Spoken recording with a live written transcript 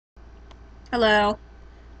Hello.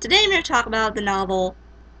 Today I'm here to talk about the novel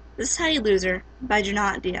This Is How You Lose Her by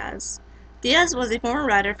Junot Diaz. Diaz was a former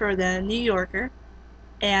writer for The New Yorker,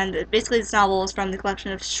 and basically this novel is from the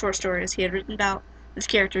collection of short stories he had written about this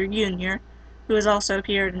character, Junior, who has also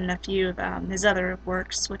appeared in a few of his other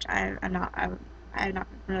works, which I have not been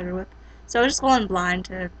familiar with. So I was just going blind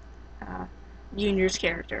to uh, Junior's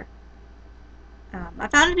character. I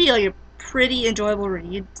found it to be like a pretty enjoyable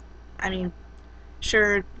read. I mean,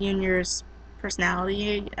 sure, Junior's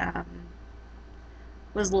personality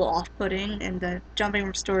was a little off-putting in the jumping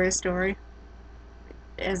from story to story,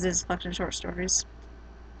 as is collection of short stories,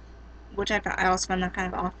 which I also found that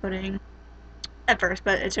kind of off-putting at first,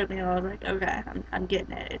 but it took me a while. I was like, okay, I'm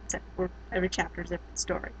getting it. Every chapter is a different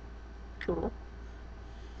story. Cool.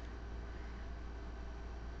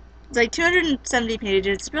 It's like 270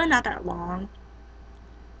 pages. It's really not that long.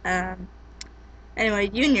 Um, anyway,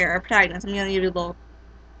 Junior, our protagonist, I'm going to give you a little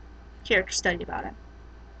character study about him.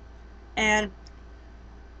 And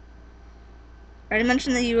I already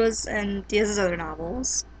mentioned that he was in Diaz's other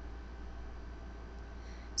novels.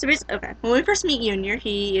 So basically, okay, when we first meet Junior,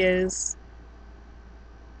 he's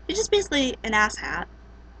just basically an asshat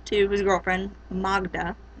to his girlfriend,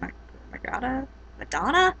 Madonna?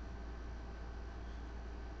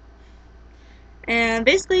 And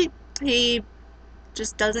basically, he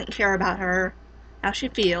just doesn't care about her, how she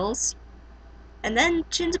feels, and then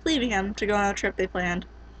she ends up leaving him to go on a trip they planned.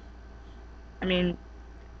 I mean,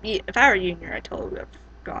 if I were Junior, I totally would have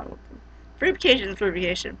gone with him. Free vacation is free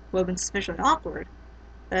vacation. Would have been sufficiently awkward,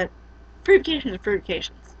 but free vacations are free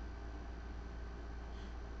vacations.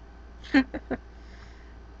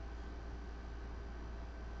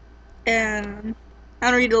 And I'm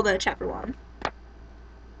gonna read a little bit of chapter 1.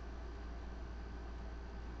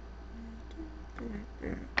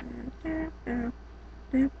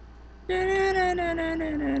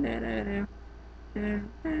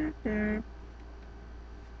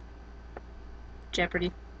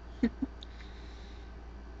 Jeopardy.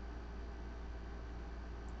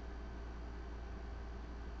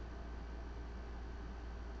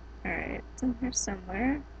 Alright, it's in here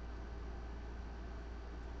somewhere.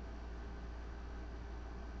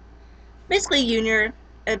 Basically, Junior,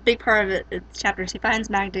 a big part of it's chapters, he finds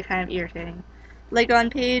Magda kind of irritating. Like on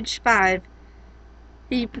page 5,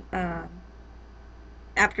 he,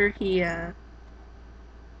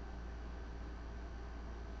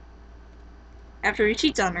 after he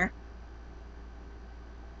cheats on her,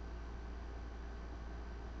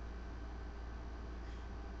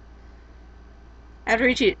 after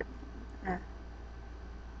he cheats, uh,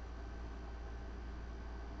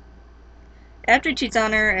 after he cheats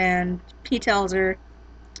on her and he tells her,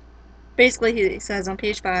 basically he says on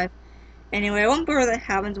page 5, anyway, I won't bore that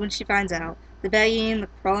happens when she finds out. The begging, the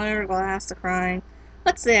crawling over glass, the crying.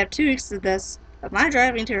 Let's say I have 2 weeks of this, of my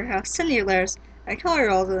driving to her house, sending her letters, I call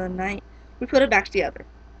her all the night, we put it back together.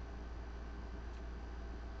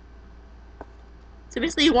 So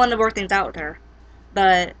basically he wanted to work things out with her,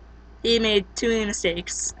 but he made too many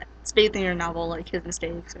mistakes. It's a big thing in your novel, like his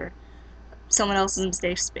mistakes or someone else's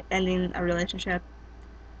mistakes ending a relationship,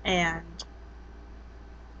 and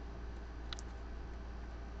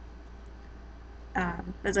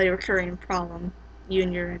that's a recurring problem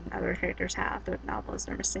Junior and other characters have. Their novels,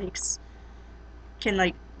 their mistakes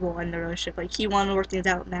can will end the relationship. Like he wanted to work things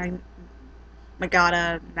out with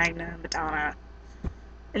Madonna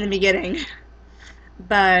in the beginning,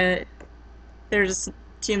 but there's just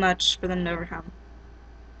too much for them to overcome.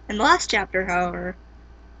 In the last chapter, however,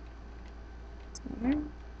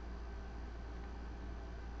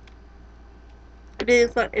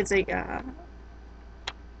 it's like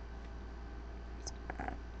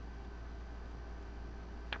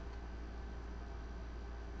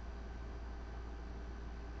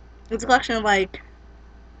it's a collection of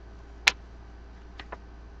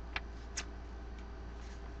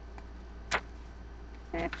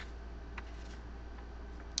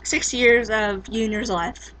 6 years of Junior's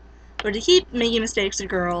life, where to keep making mistakes with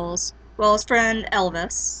girls. Well, his friend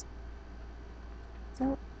Elvis. Is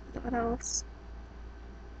that what else?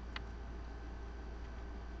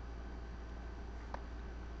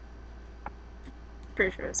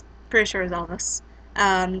 Pretty sure it's Elvis.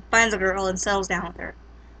 Finds a girl and settles down with her.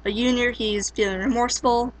 But Junior, he's feeling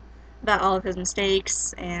remorseful about all of his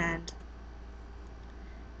mistakes, and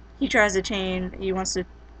he tries to change. He wants to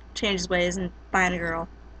change his ways and find a girl.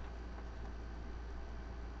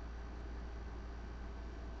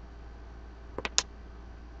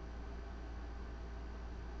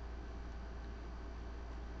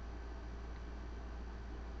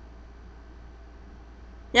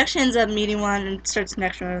 He actually ends up meeting one and starts a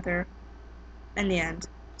connection with her in the end.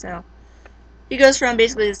 So he goes from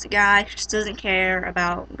basically this guy who just doesn't care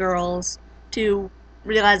about girls to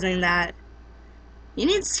realizing that you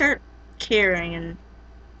need to start caring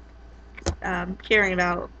and caring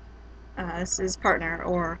about his partner,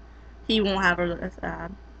 or he won't have a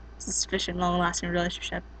sufficient long-lasting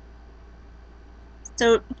relationship.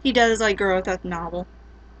 So he does like grow throughout the novel.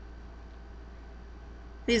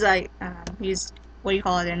 He's like he's what do you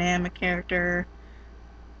call a dynamic character,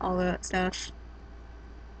 all that stuff.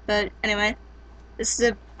 But anyway, this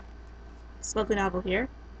is a lovely novel here.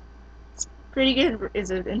 It's pretty good.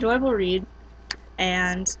 It's an enjoyable read,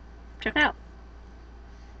 and check it out.